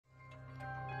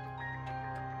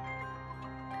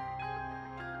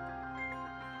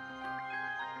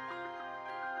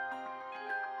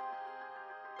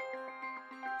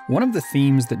One of the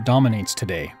themes that dominates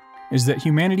today is that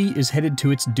humanity is headed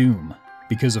to its doom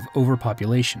because of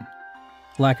overpopulation,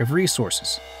 lack of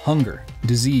resources, hunger,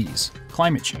 disease,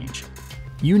 climate change.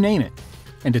 You name it,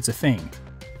 and it's a thing.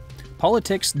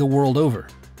 Politics the world over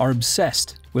are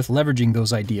obsessed with leveraging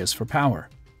those ideas for power.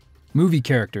 Movie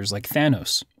characters like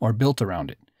Thanos are built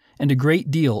around it, and a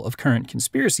great deal of current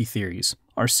conspiracy theories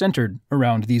are centered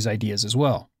around these ideas as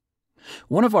well.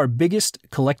 One of our biggest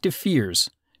collective fears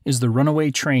is the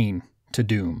runaway train to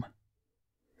doom.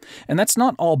 And that's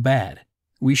not all bad.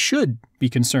 We should be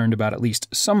concerned about at least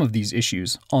some of these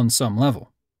issues on some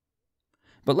level.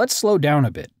 But let's slow down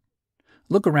a bit.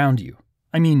 Look around you.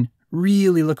 I mean,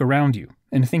 really look around you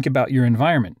and think about your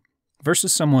environment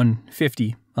versus someone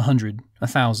 50, 100,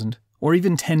 1,000, or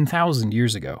even 10,000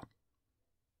 years ago.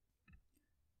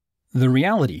 The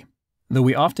reality, though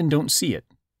we often don't see it,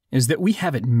 is that we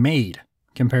have it made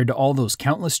compared to all those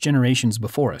countless generations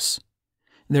before us.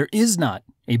 There is not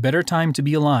a better time to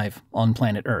be alive on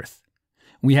planet Earth.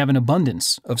 We have an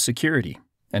abundance of security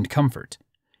and comfort,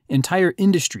 entire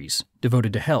industries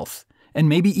devoted to health, and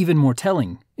maybe even more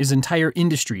telling is entire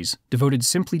industries devoted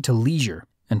simply to leisure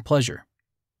and pleasure.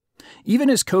 Even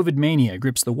as COVID mania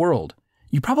grips the world,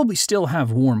 you probably still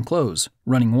have warm clothes,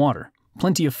 running water,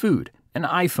 plenty of food, an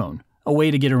iPhone, a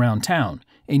way to get around town,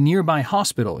 a nearby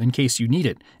hospital in case you need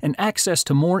it, and access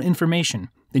to more information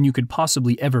than you could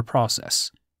possibly ever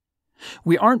process.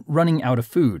 We aren't running out of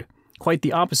food. Quite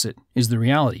the opposite is the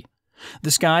reality.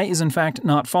 The sky is in fact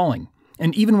not falling,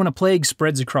 and even when a plague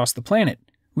spreads across the planet,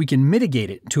 we can mitigate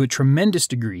it to a tremendous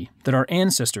degree that our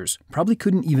ancestors probably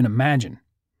couldn't even imagine.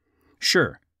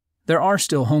 Sure, there are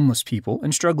still homeless people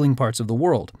in struggling parts of the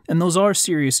world, and those are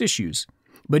serious issues.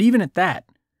 But even at that,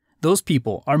 those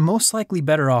people are most likely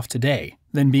better off today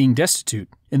than being destitute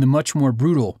in the much more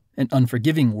brutal and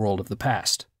unforgiving world of the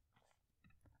past.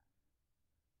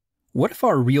 What if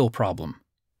our real problem,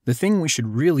 the thing we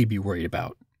should really be worried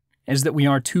about, is that we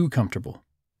are too comfortable,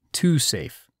 too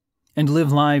safe, and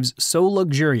live lives so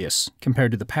luxurious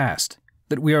compared to the past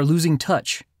that we are losing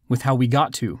touch with how we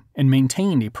got to and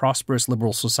maintained a prosperous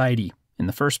liberal society in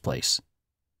the first place?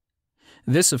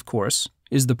 This, of course,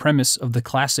 is the premise of the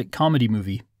classic comedy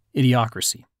movie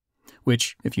Idiocracy,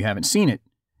 which, if you haven't seen it,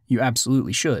 you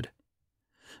absolutely should.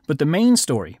 But the main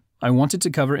story I wanted to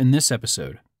cover in this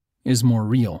episode is more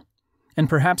real, and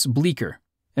perhaps bleaker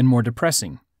and more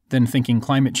depressing than thinking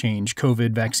climate change,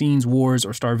 COVID, vaccines, wars,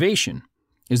 or starvation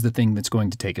is the thing that's going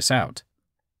to take us out.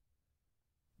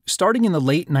 Starting in the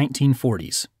late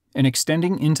 1940s and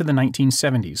extending into the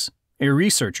 1970s, a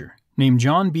researcher named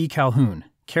John B. Calhoun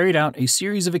carried out a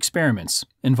series of experiments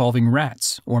involving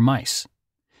rats or mice.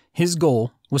 His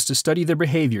goal was to study their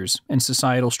behaviors and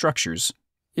societal structures,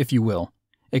 if you will,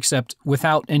 except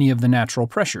without any of the natural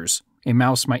pressures a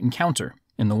mouse might encounter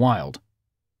in the wild.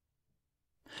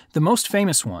 The most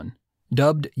famous one,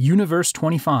 dubbed Universe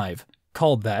 25,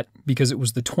 called that because it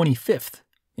was the 25th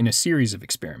in a series of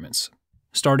experiments,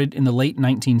 started in the late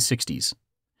 1960s.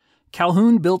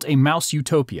 Calhoun built a mouse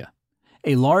utopia,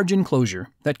 a large enclosure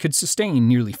that could sustain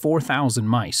nearly 4,000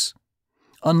 mice.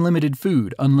 Unlimited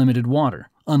food, unlimited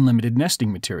water, unlimited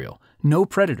nesting material, no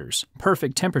predators,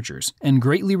 perfect temperatures, and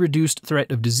greatly reduced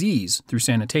threat of disease through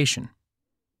sanitation.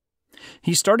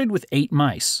 He started with 8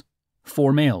 mice,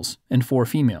 4 males and 4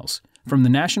 females, from the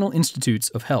National Institutes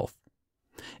of Health.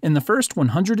 In the first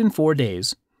 104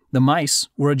 days, the mice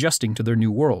were adjusting to their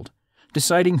new world,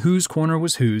 deciding whose corner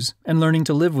was whose and learning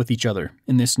to live with each other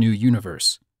in this new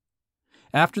universe.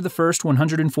 After the first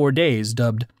 104 days,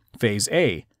 dubbed Phase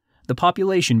A, the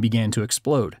population began to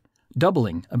explode,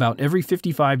 doubling about every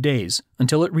 55 days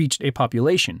until it reached a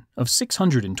population of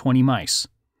 620 mice.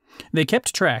 They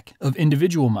kept track of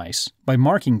individual mice by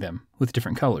marking them with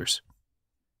different colors.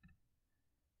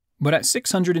 But at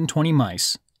 620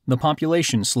 mice, the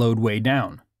population slowed way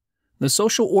down. The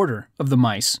social order of the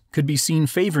mice could be seen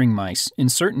favoring mice in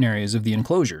certain areas of the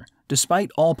enclosure,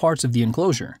 despite all parts of the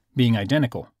enclosure being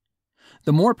identical.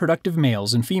 The more productive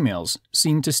males and females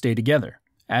seemed to stay together,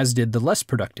 as did the less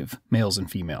productive males and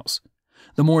females.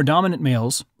 The more dominant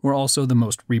males were also the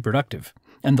most reproductive,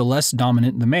 and the less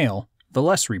dominant the male, the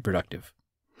less reproductive.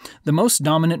 The most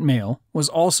dominant male was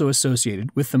also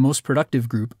associated with the most productive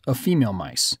group of female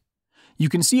mice. You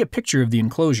can see a picture of the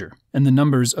enclosure and the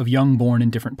numbers of young born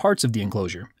in different parts of the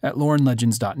enclosure at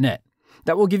lorenlegends.net.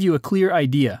 That will give you a clear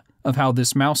idea of how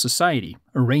this mouse society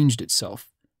arranged itself.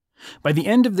 By the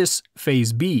end of this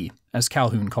Phase B, as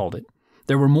Calhoun called it,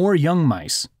 there were more young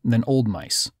mice than old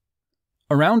mice.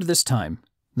 Around this time,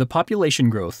 the population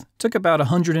growth took about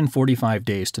 145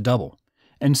 days to double,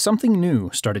 and something new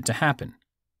started to happen.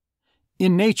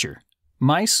 In nature,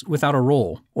 Mice without a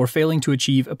role or failing to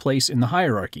achieve a place in the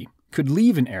hierarchy could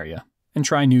leave an area and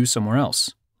try new somewhere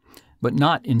else, but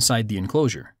not inside the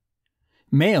enclosure.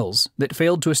 Males that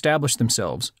failed to establish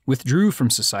themselves withdrew from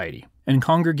society and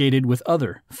congregated with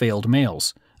other failed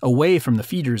males, away from the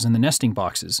feeders and the nesting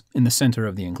boxes in the center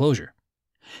of the enclosure.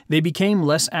 They became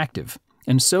less active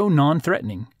and so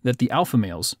non-threatening that the alpha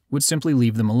males would simply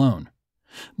leave them alone.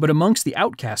 But amongst the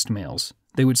outcast males,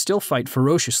 they would still fight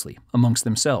ferociously amongst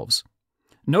themselves.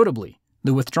 Notably,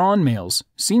 the withdrawn males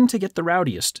seemed to get the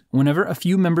rowdiest whenever a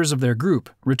few members of their group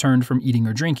returned from eating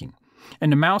or drinking,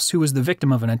 and a mouse who was the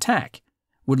victim of an attack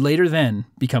would later then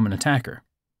become an attacker.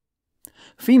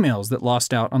 Females that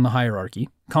lost out on the hierarchy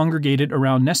congregated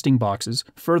around nesting boxes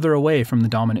further away from the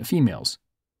dominant females.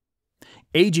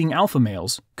 Aging alpha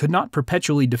males could not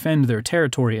perpetually defend their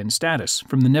territory and status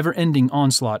from the never-ending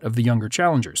onslaught of the younger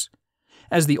challengers.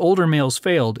 As the older males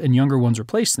failed and younger ones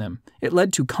replaced them, it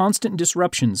led to constant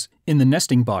disruptions in the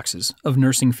nesting boxes of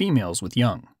nursing females with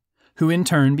young, who in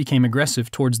turn became aggressive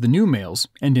towards the new males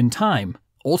and in time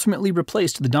ultimately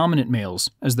replaced the dominant males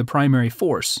as the primary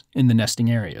force in the nesting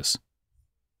areas.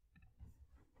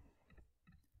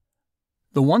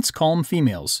 The once calm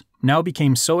females now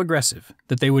became so aggressive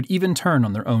that they would even turn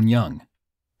on their own young,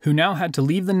 who now had to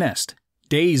leave the nest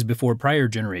days before prior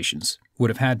generations would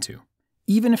have had to,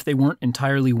 even if they weren't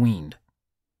entirely weaned.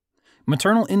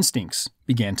 Maternal instincts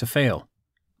began to fail.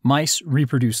 Mice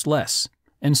reproduced less,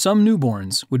 and some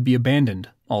newborns would be abandoned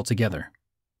altogether.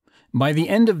 By the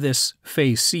end of this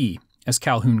Phase C, as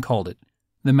Calhoun called it,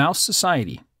 the mouse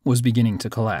society was beginning to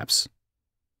collapse.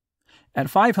 At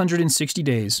 560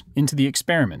 days into the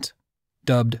experiment,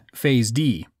 dubbed Phase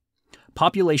D,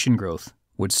 population growth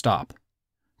would stop.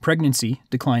 Pregnancy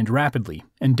declined rapidly,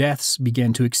 and deaths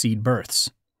began to exceed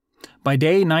births. By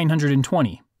day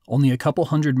 920, only a couple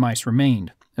hundred mice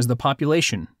remained, as the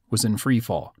population was in free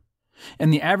fall,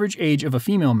 and the average age of a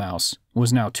female mouse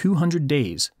was now 200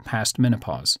 days past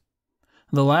menopause.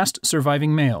 The last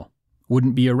surviving male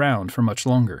wouldn't be around for much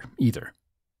longer either.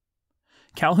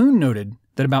 Calhoun noted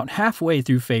that about halfway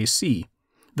through Phase C,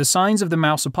 the signs of the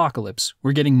mouse apocalypse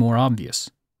were getting more obvious.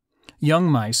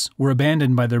 Young mice were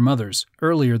abandoned by their mothers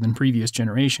earlier than previous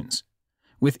generations,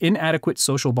 with inadequate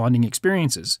social bonding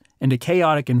experiences and a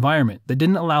chaotic environment that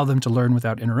didn't allow them to learn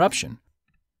without interruption.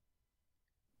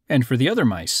 And for the other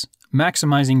mice,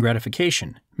 maximizing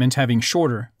gratification meant having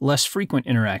shorter, less frequent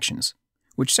interactions,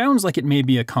 which sounds like it may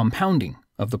be a compounding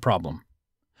of the problem.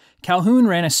 Calhoun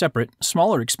ran a separate,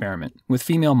 smaller experiment with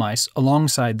female mice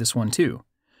alongside this one too,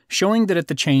 showing that at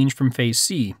the change from Phase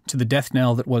C to the death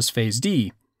knell that was Phase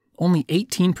D, only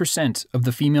 18% of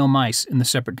the female mice in the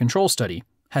separate control study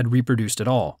had reproduced at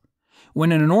all,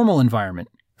 when in a normal environment,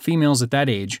 females at that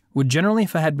age would generally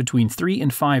have had between 3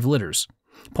 and 5 litters,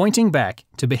 pointing back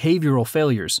to behavioral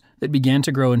failures that began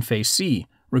to grow in Phase C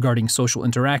regarding social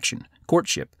interaction,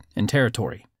 courtship, and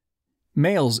territory.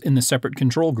 Males in the separate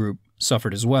control group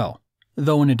suffered as well,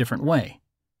 though in a different way.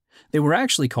 They were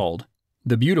actually called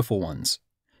the beautiful ones,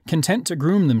 content to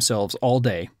groom themselves all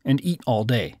day and eat all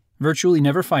day, virtually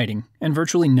never fighting and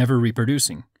virtually never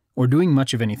reproducing, or doing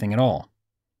much of anything at all.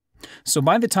 So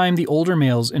by the time the older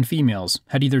males and females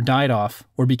had either died off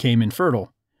or became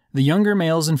infertile, the younger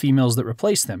males and females that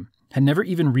replaced them had never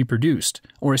even reproduced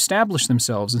or established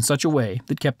themselves in such a way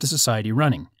that kept the society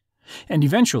running, and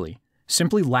eventually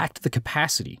simply lacked the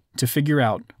capacity to figure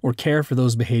out or care for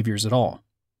those behaviors at all.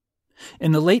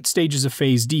 In the late stages of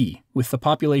Phase D, with the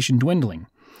population dwindling,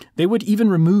 they would even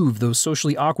remove those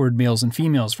socially awkward males and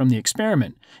females from the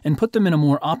experiment and put them in a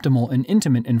more optimal and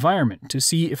intimate environment to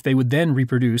see if they would then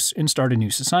reproduce and start a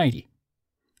new society.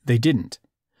 They didn't.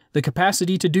 The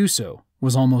capacity to do so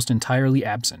was almost entirely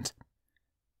absent.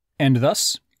 And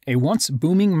thus, a once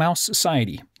booming mouse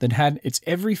society that had its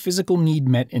every physical need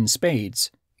met in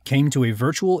spades came to a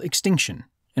virtual extinction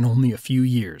in only a few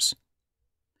years.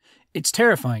 It's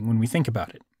terrifying when we think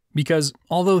about it, because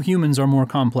although humans are more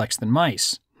complex than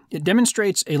mice, it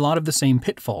demonstrates a lot of the same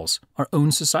pitfalls our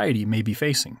own society may be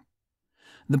facing.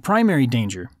 The primary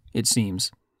danger, it seems,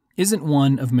 isn't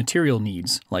one of material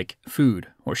needs like food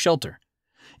or shelter.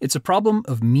 It's a problem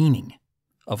of meaning,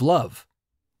 of love,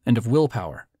 and of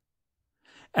willpower.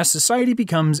 As society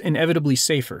becomes inevitably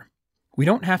safer, we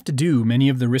don't have to do many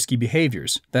of the risky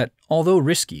behaviors that, although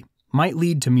risky, might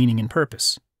lead to meaning and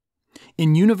purpose.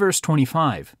 In Universe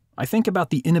 25, I think about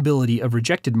the inability of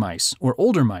rejected mice or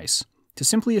older mice to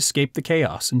simply escape the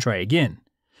chaos and try again,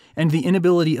 and the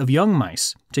inability of young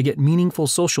mice to get meaningful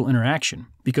social interaction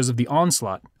because of the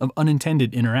onslaught of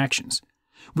unintended interactions,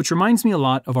 which reminds me a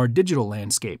lot of our digital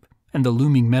landscape and the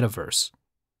looming metaverse.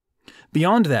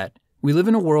 Beyond that, We live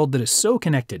in a world that is so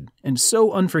connected and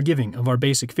so unforgiving of our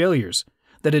basic failures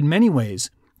that in many ways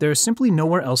there is simply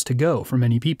nowhere else to go for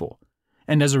many people.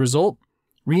 And as a result,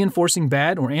 reinforcing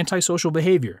bad or antisocial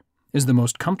behavior is the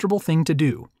most comfortable thing to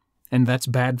do, and that's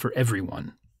bad for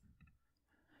everyone.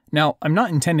 Now, I'm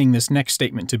not intending this next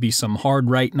statement to be some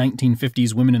hard-right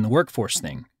 1950s women in the workforce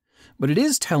thing, but it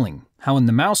is telling how in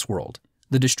the mouse world,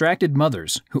 the distracted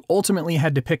mothers who ultimately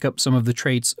had to pick up some of the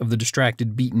traits of the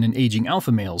distracted, beaten, and aging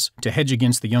alpha males to hedge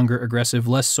against the younger, aggressive,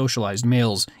 less socialized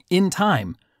males in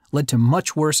time led to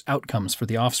much worse outcomes for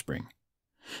the offspring.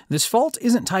 This fault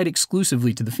isn't tied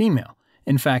exclusively to the female.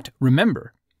 In fact,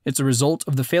 remember, it's a result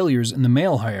of the failures in the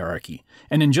male hierarchy,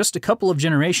 and in just a couple of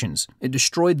generations, it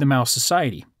destroyed the mouse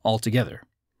society altogether.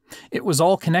 It was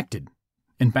all connected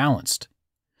and balanced.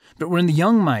 But when the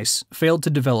young mice failed to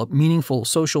develop meaningful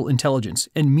social intelligence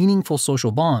and meaningful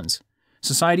social bonds,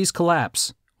 society's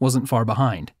collapse wasn't far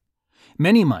behind.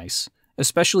 Many mice,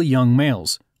 especially young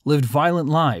males, lived violent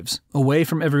lives away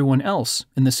from everyone else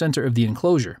in the center of the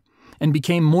enclosure, and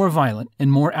became more violent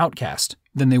and more outcast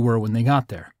than they were when they got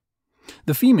there.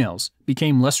 The females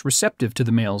became less receptive to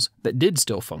the males that did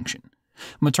still function.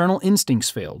 Maternal instincts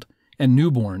failed, and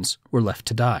newborns were left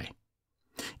to die.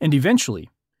 And eventually,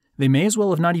 they may as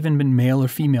well have not even been male or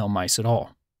female mice at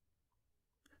all.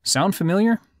 Sound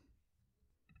familiar?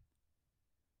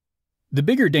 The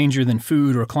bigger danger than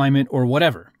food or climate or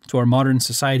whatever to our modern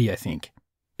society, I think,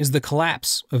 is the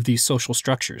collapse of these social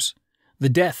structures, the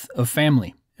death of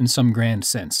family in some grand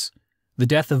sense, the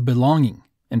death of belonging,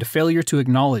 and a failure to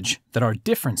acknowledge that our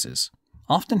differences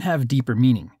often have deeper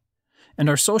meaning, and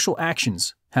our social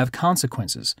actions have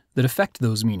consequences that affect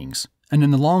those meanings, and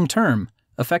in the long term,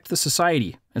 affect the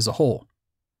society as a whole.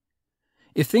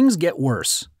 If things get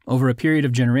worse over a period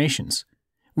of generations,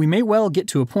 we may well get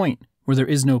to a point where there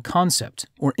is no concept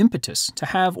or impetus to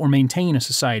have or maintain a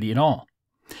society at all.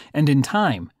 And in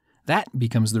time, that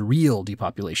becomes the real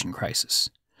depopulation crisis.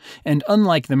 And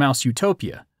unlike the mouse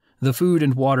utopia, the food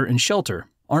and water and shelter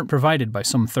aren't provided by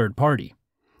some third party.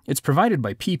 It's provided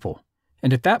by people.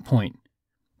 And at that point,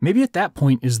 maybe at that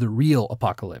point is the real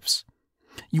apocalypse.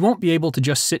 You won't be able to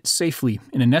just sit safely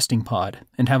in a nesting pod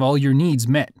and have all your needs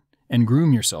met and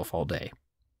groom yourself all day.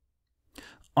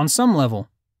 On some level,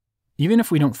 even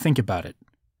if we don't think about it,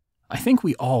 I think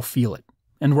we all feel it,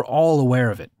 and we're all aware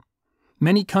of it.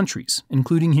 Many countries,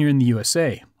 including here in the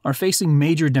USA, are facing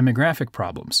major demographic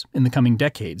problems in the coming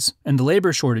decades, and the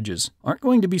labor shortages aren't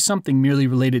going to be something merely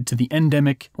related to the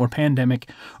endemic or pandemic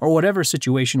or whatever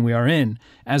situation we are in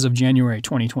as of January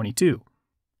 2022.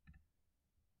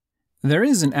 There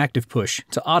is an active push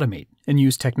to automate and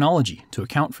use technology to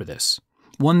account for this,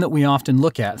 one that we often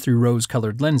look at through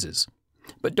rose-colored lenses.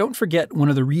 But don't forget one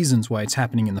of the reasons why it's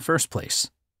happening in the first place.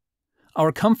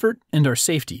 Our comfort and our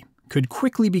safety could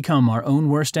quickly become our own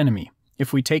worst enemy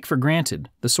if we take for granted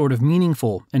the sort of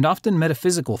meaningful and often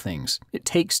metaphysical things it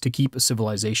takes to keep a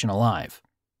civilization alive.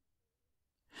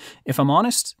 If I'm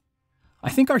honest,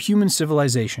 I think our human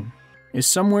civilization is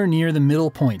somewhere near the middle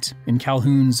point in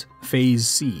Calhoun's Phase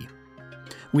C.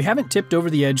 We haven't tipped over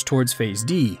the edge towards Phase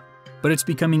D, but it's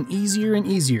becoming easier and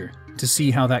easier to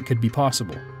see how that could be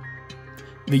possible.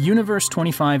 The Universe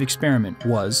 25 experiment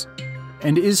was,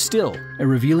 and is still, a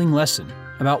revealing lesson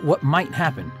about what might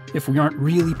happen if we aren't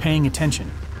really paying attention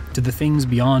to the things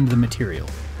beyond the material.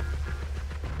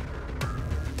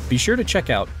 Be sure to check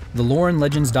out the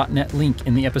loreandlegends.net link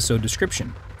in the episode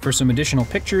description for some additional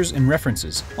pictures and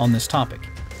references on this topic,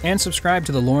 and subscribe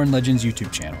to the Lore and Legends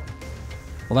YouTube channel.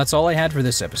 Well, that's all I had for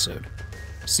this episode.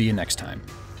 See you next time.